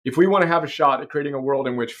stop. If we want to have a shot at creating a world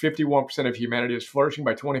in which 51% of humanity is flourishing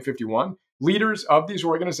by 2051, leaders of these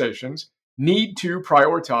organizations need to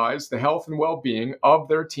prioritize the health and well-being of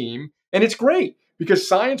their team. And it's great because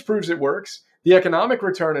science proves it works. The economic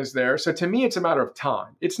return is there. So to me, it's a matter of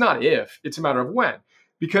time. It's not if, it's a matter of when.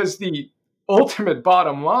 Because the ultimate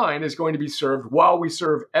bottom line is going to be served while we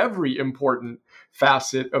serve every important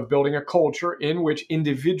facet of building a culture in which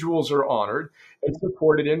individuals are honored and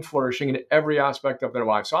supported in flourishing in every aspect of their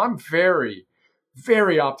life. So I'm very,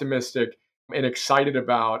 very optimistic and excited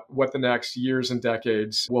about what the next years and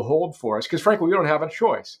decades will hold for us. Because frankly, we don't have a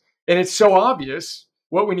choice. And it's so obvious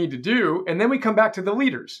what we need to do. And then we come back to the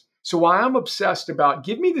leaders. So why I'm obsessed about,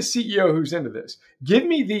 give me the CEO who's into this. Give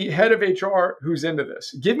me the head of HR who's into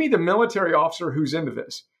this. Give me the military officer who's into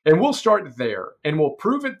this. And we'll start there and we'll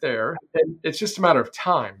prove it there. And it's just a matter of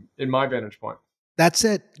time in my vantage point. That's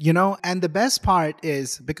it, and the best part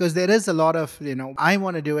is because there is a lot of, I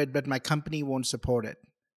want to do it, but my company won't support it.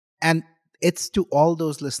 And it's to all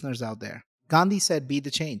those listeners out there. Gandhi said, be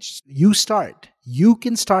the change. You start. You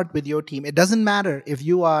can start with your team. It doesn't matter if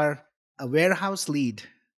you are a warehouse lead,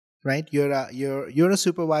 right? You're a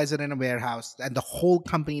supervisor in a warehouse and the whole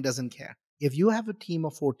company doesn't care. If you have a team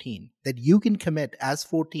of 14 that you can commit as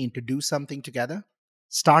 14 to do something together,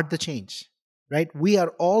 start the change, right? We are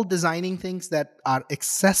all designing things that are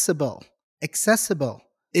accessible.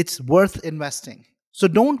 It's worth investing. So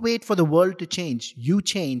don't wait for the world to change. You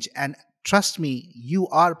change, and trust me, you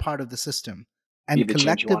are part of the system. Be And the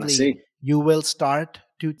change you want to collectively, see. you will start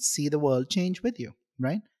to see the world change with you,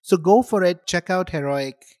 right? So go for it. Check out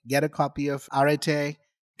Heroic. Get a copy of Arete.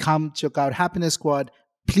 Come check out Happiness Squad.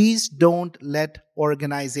 Please don't let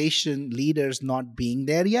organization leaders not being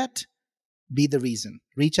there yet be the reason.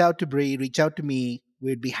 Reach out to Bree, reach out to me.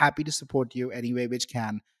 We'd be happy to support you any way which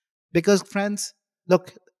can. Because, friends,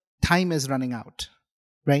 look, time is running out,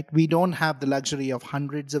 right? We don't have the luxury of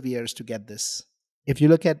hundreds of years to get this. If you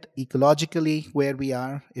look at ecologically where we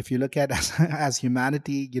are, if you look at as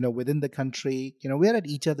humanity, within the country, we're at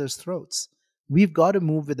each other's throats. We've got to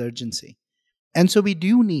move with urgency. And so we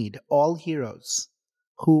do need all heroes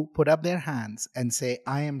who put up their hands and say,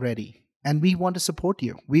 I am ready. And we want to support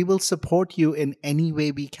you. We will support you in any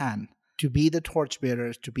way we can to be the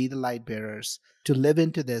torchbearers, to be the light bearers, to live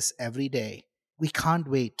into this every day. We can't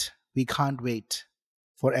wait. We can't wait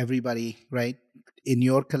for everybody, right, in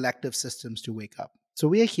your collective systems to wake up. So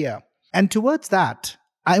we are here. And towards that,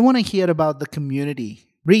 I want to hear about the community.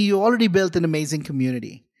 Bree, you already built an amazing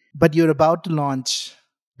community, but you're about to launch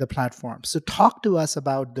the platform. So talk to us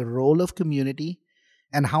about the role of community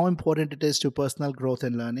and how important it is to personal growth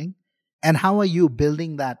and learning. And how are you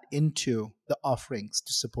building that into the offerings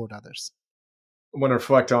to support others? I want to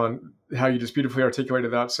reflect on how you just beautifully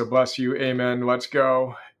articulated that. So bless you. Amen. Let's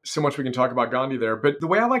go. So much we can talk about Gandhi there. But the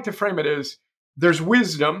way I like to frame it is there's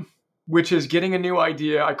wisdom, which is getting a new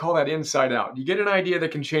idea. I call that inside out. You get an idea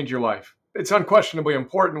that can change your life. It's unquestionably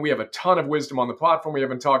important. We have a ton of wisdom on the platform we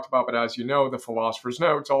haven't talked about, but as you know, the philosopher's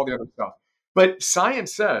notes, all the other stuff. But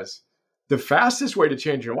science says the fastest way to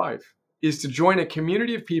change your life is to join a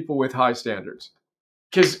community of people with high standards.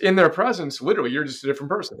 Because in their presence, literally, you're just a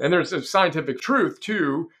different person. And there's a scientific truth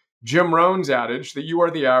to Jim Rohn's adage that you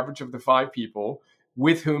are the average of the 5 people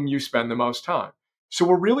with whom you spend the most time. So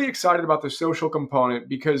we're really excited about the social component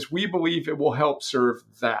because we believe it will help serve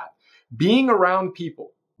that. Being around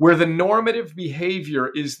people where the normative behavior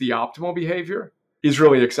is the optimal behavior is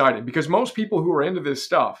really exciting because most people who are into this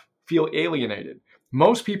stuff feel alienated.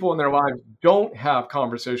 Most people in their lives don't have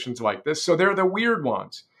conversations like this, so they're the weird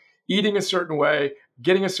ones. Eating a certain way,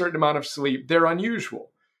 getting a certain amount of sleep, they're unusual.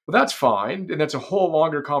 Well, that's fine, and that's a whole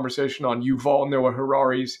longer conversation on Yuval Noah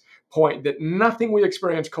Harari's point that nothing we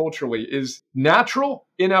experience culturally is natural,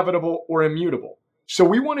 inevitable, or immutable. So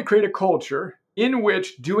we want to create a culture in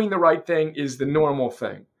which doing the right thing is the normal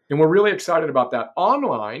thing. And we're really excited about that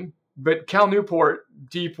online, but Cal Newport,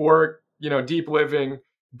 deep work, deep living,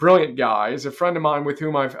 brilliant guy, is a friend of mine with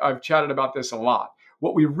whom I've chatted about this a lot.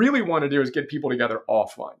 What we really want to do is get people together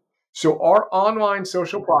offline. So our online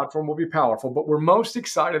social platform will be powerful, but we're most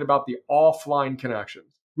excited about the offline connections.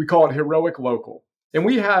 We call it Heroic Local. And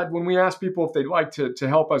when we asked people if they'd like to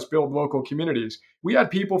help us build local communities, we had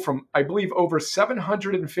people from, I believe, over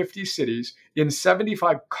 750 cities in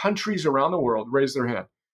 75 countries around the world raise their hand.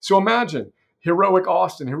 So imagine Heroic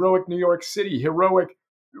Austin, Heroic New York City, Heroic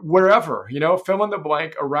wherever, fill in the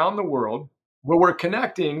blank around the world where we're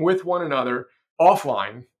connecting with one another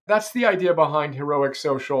offline. That's the idea behind Heroic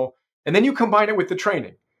Social. And then you combine it with the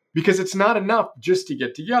training because it's not enough just to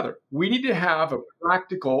get together. We need to have a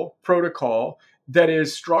practical protocol that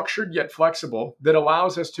is structured yet flexible that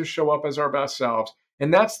allows us to show up as our best selves.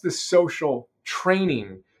 And that's the social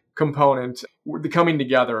training component, the coming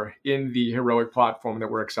together in the Heroic platform that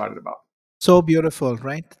we're excited about. So beautiful,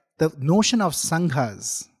 right? The notion of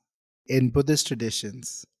sanghas in Buddhist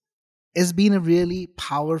traditions has been a really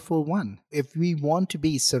powerful one. If we want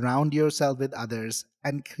to surround yourself with others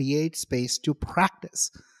and create space to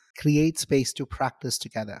practice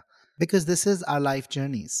together, because this is our life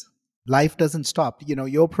journeys. Life doesn't stop.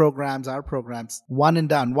 Your programs, our programs, one and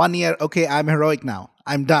done. 1 year, okay, I'm heroic now.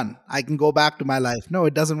 I'm done. I can go back to my life. No,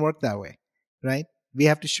 it doesn't work that way, right? We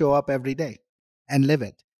have to show up every day and live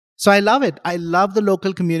it. So I love it. I love the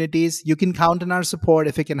local communities. You can count on our support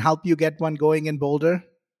if it can help you get one going in Boulder.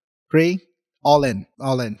 Bree, all in.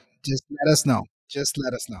 Just let us know.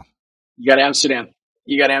 You got Amsterdam.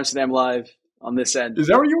 You got Amsterdam live on this end. Is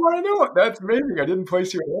that where you want to know? That's amazing. I didn't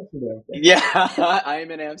place you in Amsterdam. Yeah, I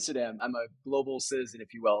am in Amsterdam. I'm a global citizen,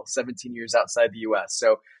 if you will, 17 years outside the US.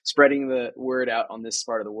 So spreading the word out on this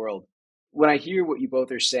part of the world. When I hear what you both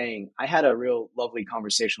are saying, I had a real lovely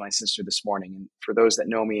conversation with my sister this morning. And for those that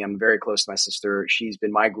know me, I'm very close to my sister. She's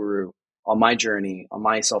been my guru on my journey, on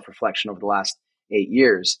my self-reflection over the last 8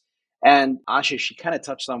 years. And Ashish, she kind of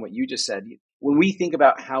touched on what you just said. when we think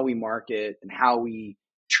about how we market and how we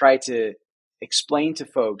try to explain to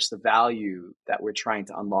folks the value that we're trying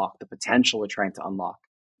to unlock, the potential we're trying to unlock.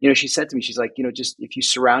 She said to me, she's like, just if you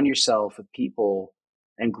surround yourself with people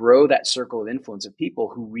and grow that circle of influence of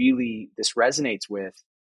people who really this resonates with,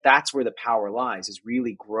 that's where the power lies, is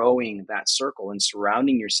really growing that circle and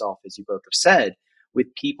surrounding yourself, as you both have said,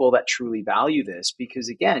 with people that truly value this. Because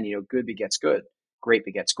again, good begets good, great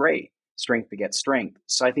begets great, strength begets strength.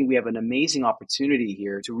 So I think we have an amazing opportunity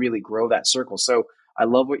here to really grow that circle. So I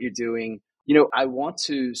love what you're doing. I want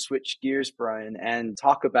to switch gears, Brian, and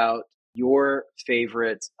talk about your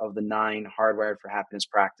favorite of the 9 Hardwired for Happiness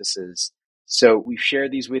practices. So we've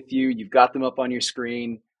shared these with you. You've got them up on your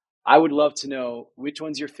screen. I would love to know which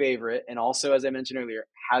one's your favorite. And also, as I mentioned earlier,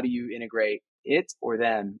 how do you integrate it or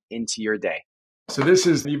them into your day? So this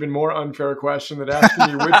is an even more unfair question than asking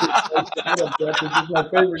me which is my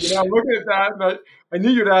favorite. I'm looking at that, and I knew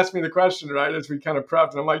you'd ask me the question, right, as we kind of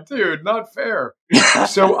prepped. And I'm like, dude, not fair.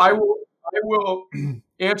 So I will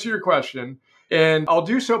answer your question, and I'll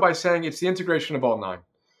do so by saying it's the integration of all 9.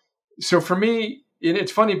 So for me,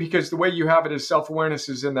 it's funny because the way you have it is self-awareness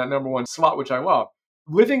is in that number 1 slot, which I love.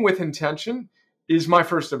 Living with intention is my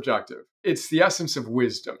first objective. It's the essence of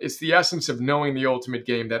wisdom. It's the essence of knowing the ultimate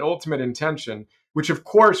game, that ultimate intention, which of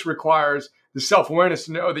course requires the self-awareness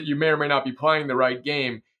to know that you may or may not be playing the right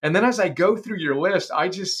game. And then as I go through your list, I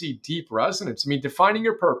just see deep resonance. I mean, defining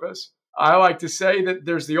your purpose. I like to say that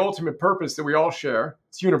there's the ultimate purpose that we all share.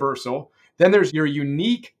 It's universal. Then there's your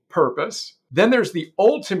unique purpose. Then there's the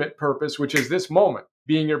ultimate purpose, which is this moment,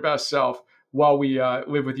 being your best self while we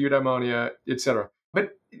live with eudaimonia, etc.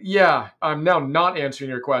 But yeah, I'm now not answering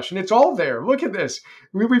your question. It's all there. Look at this.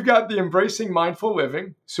 We've got the embracing mindful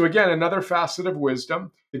living. So again, another facet of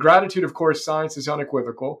wisdom. The gratitude, of course, science is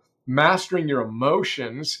unequivocal. Mastering your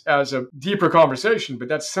emotions as a deeper conversation, but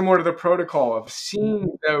that's similar to the protocol of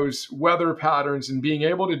seeing those weather patterns and being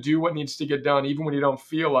able to do what needs to get done, even when you don't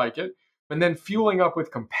feel like it. And then fueling up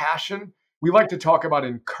with compassion. We like to talk about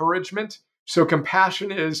encouragement. So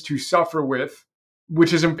compassion is to suffer with,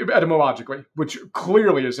 which is etymologically, which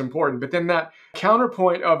clearly is important. But then that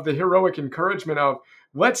counterpoint of the heroic encouragement of,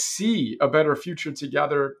 let's see a better future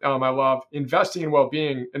together. I love investing in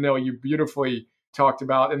well-being. Anil, you beautifully talked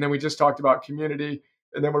about. And then we just talked about community.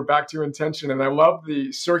 And then we're back to intention. And I love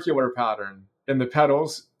the circular pattern in the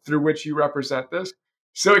petals through which you represent this.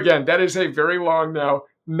 So again, that is a very long now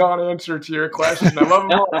non-answer to your question. I love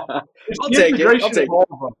them all. I'll take it.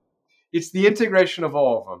 It's the integration of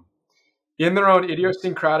all of them in their own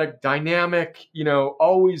idiosyncratic, dynamic,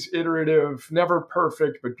 always iterative, never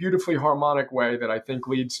perfect, but beautifully harmonic way that I think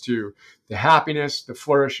leads to the happiness, the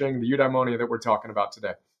flourishing, the eudaimonia that we're talking about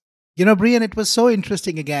today. Brian, it was so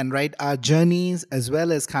interesting again, right? Our journeys as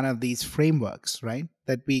well as kind of these frameworks, right?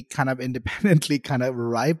 That we kind of independently kind of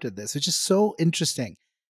arrived at this, which is so interesting.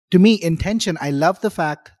 To me, intention, I love the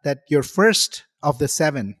fact that your first of the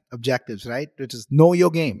 7 objectives, right? Which is know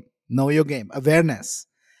your game, awareness.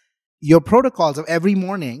 Your protocols of every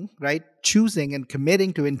morning, right? Choosing and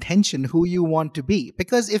committing to intention who you want to be.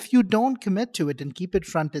 Because if you don't commit to it and keep it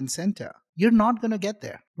front and center, you're not going to get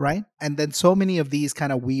there, right? And then so many of these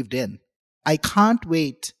kind of weaved in. I can't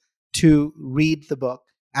wait to read the book.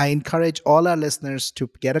 I encourage all our listeners to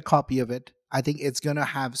get a copy of it. I think it's going to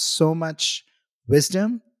have so much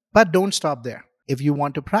wisdom, but don't stop there. If you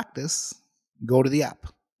want to practice, go to the app.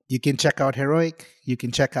 You can check out Heroic. You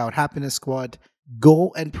can check out Happiness Squad.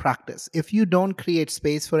 Go and practice. If you don't create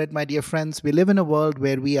space for it, my dear friends, we live in a world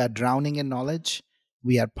where we are drowning in knowledge.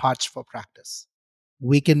 We are parched for practice.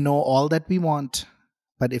 We can know all that we want,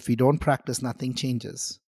 but if we don't practice, nothing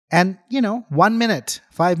changes. And, 1 minute,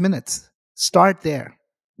 5 minutes, start there.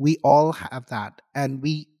 We all have that, and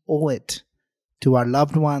we owe it to our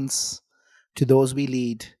loved ones, to those we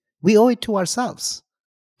lead. We owe it to ourselves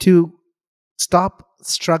to stop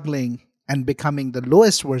struggling and becoming the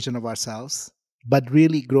lowest version of ourselves, but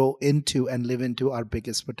really grow into and live into our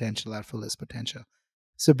biggest potential, our fullest potential.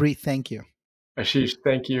 So, Bree, thank you. Ashish,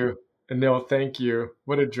 thank you. Anil, thank you.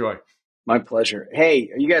 What a joy. My pleasure. Hey,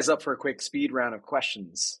 are you guys up for a quick speed round of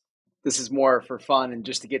questions? This is more for fun and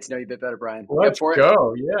just to get to know you a bit better, Brian. Let's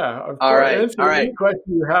go. Yeah. All right. Any question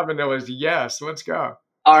you have, Anil, is yes. Let's go.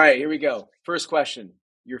 All right. Here we go. First question.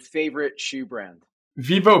 Your favorite shoe brand?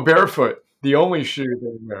 Vivo Barefoot, the only shoe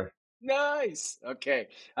they wear. Nice. Okay.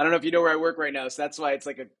 I don't know if you know where I work right now, so that's why it's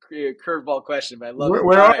like a curveball question, but I love it.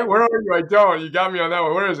 Where are you? I don't. You got me on that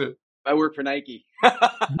one. Where is it? I work for Nike.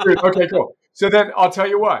 Okay, cool. So then I'll tell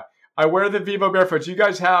you what. I wear the Vivo Barefoot. You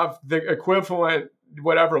guys have the equivalent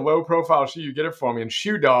whatever low profile shoe, you get it for me. And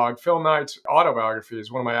Shoe Dog, Phil Knight's autobiography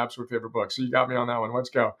is one of my absolute favorite books. So you got me on that one. Let's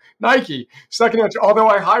go. Nike, second answer. Although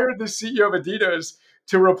I hired the CEO of Adidas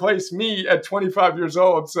to replace me at 25 years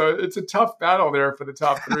old. So it's a tough battle there for the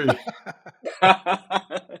top three.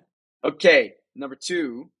 Okay, number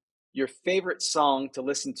 2, your favorite song to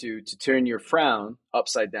listen to turn your frown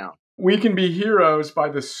upside down. We Can Be Heroes by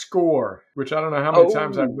The Score, which I don't know how many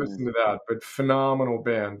times I've listened to that, but phenomenal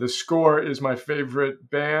band. The Score is my favorite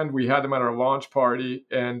band. We had them at our launch party.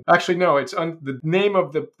 And actually, no, the name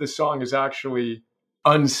of the song is actually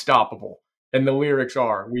Unstoppable. And the lyrics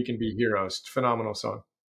are We Can Be Heroes. Phenomenal song.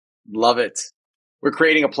 Love it. We're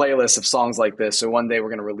creating a playlist of songs like this. So one day we're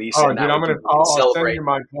going to release it. Oh, dude, I'll celebrate. send you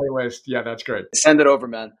my playlist. Yeah, that's great. Send it over,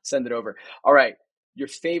 man. Send it over. All right. Your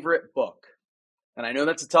favorite book. And I know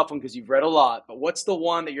that's a tough one because you've read a lot, but what's the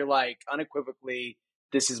one that you're like, unequivocally,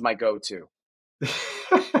 this is my go-to?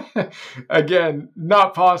 Again,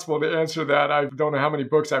 not possible to answer that. I don't know how many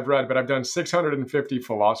books I've read, but I've done 650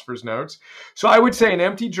 philosopher's notes. So I would say an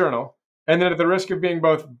empty journal. And then at the risk of being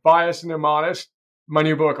both biased and immodest, my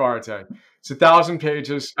new book, Arete. It's 1,000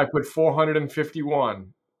 pages. I put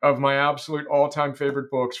 451 of my absolute all-time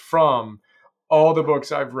favorite books from all the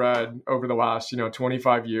books I've read over the last,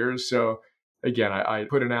 25 years. So again, I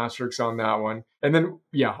put an asterisk on that one. And then,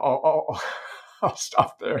 yeah, I'll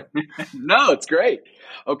stop there. No, it's great.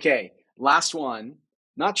 Okay, last one.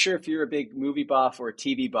 Not sure if you're a big movie buff or a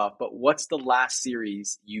TV buff, but what's the last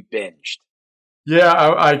series you binged?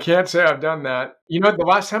 Yeah, I can't say I've done that. The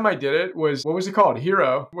last time I did it was, what was it called?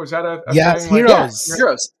 Hero. Was that a yes, thing? Heroes.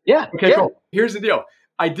 Heroes. Yeah. Okay, yeah. Cool. Here's the deal.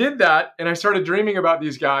 I did that and I started dreaming about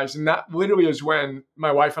these guys. And that literally is when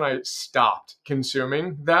my wife and I stopped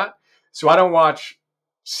consuming that. So I don't watch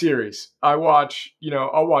series. I watch,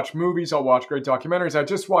 I'll watch movies. I'll watch great documentaries. I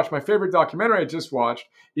just watched, my favorite documentary I just watched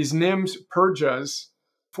is Nims Purja's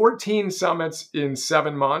 14 summits in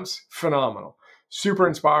 7 months. Phenomenal. Super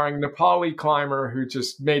inspiring. Nepali climber who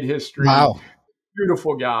just made history. Wow.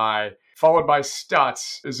 Beautiful guy. Followed by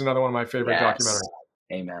Stutz is another one of my favorite documentaries.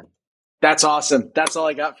 Amen. That's awesome. That's all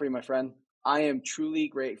I got for you, my friend. I am truly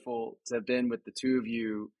grateful to have been with the two of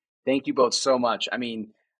you. Thank you both so much. I mean,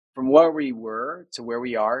 from where we were to where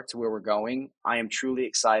we are to where we're going, I am truly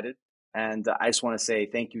excited. And I just want to say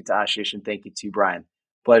thank you to Ashish and thank you to Brian.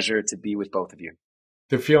 Pleasure to be with both of you.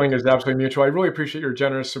 The feeling is absolutely mutual. I really appreciate your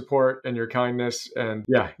generous support and your kindness. And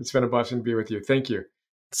yeah, it's been a blessing to be with you. Thank you.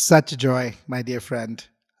 Such a joy, my dear friend.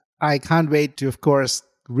 I can't wait to, of course,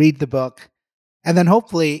 read the book. And then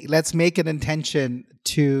hopefully let's make an intention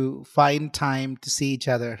to find time to see each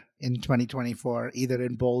other in 2024, either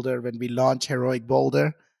in Boulder when we launch Heroic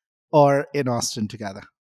Boulder or in Austin together.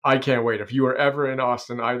 I can't wait. If you are ever in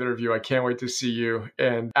Austin, either of you, I can't wait to see you.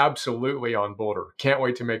 And absolutely on Boulder. Can't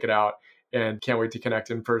wait to make it out and can't wait to connect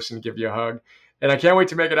in person, give you a hug. And I can't wait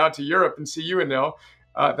to make it out to Europe and see you, Anil.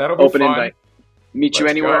 That'll be Open fun. Invite. Meet you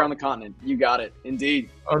Let's anywhere go. on the continent. You got it. Indeed.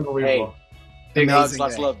 Unbelievable. Hey, big hugs. Amazing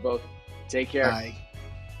Lots of day. love, both. Take care. Bye.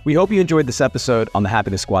 We hope you enjoyed this episode on the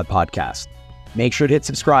Happiness Squad podcast. Make sure to hit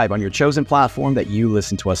subscribe on your chosen platform that you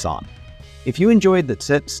listen to us on. If you enjoyed the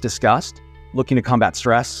tips discussed, looking to combat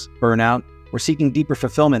stress, burnout, or seeking deeper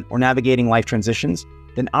fulfillment or navigating life transitions,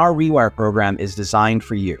 then our Rewire program is designed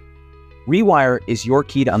for you. Rewire is your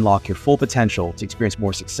key to unlock your full potential to experience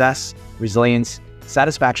more success, resilience,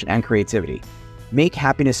 satisfaction, and creativity. Make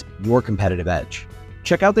happiness your competitive edge.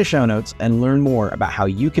 Check out the show notes and learn more about how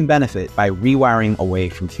you can benefit by rewiring away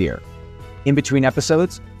from fear. In between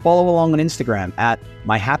episodes, follow along on Instagram at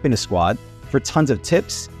My Happiness Squad for tons of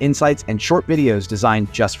tips, insights, and short videos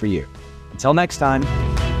designed just for you. Until next time.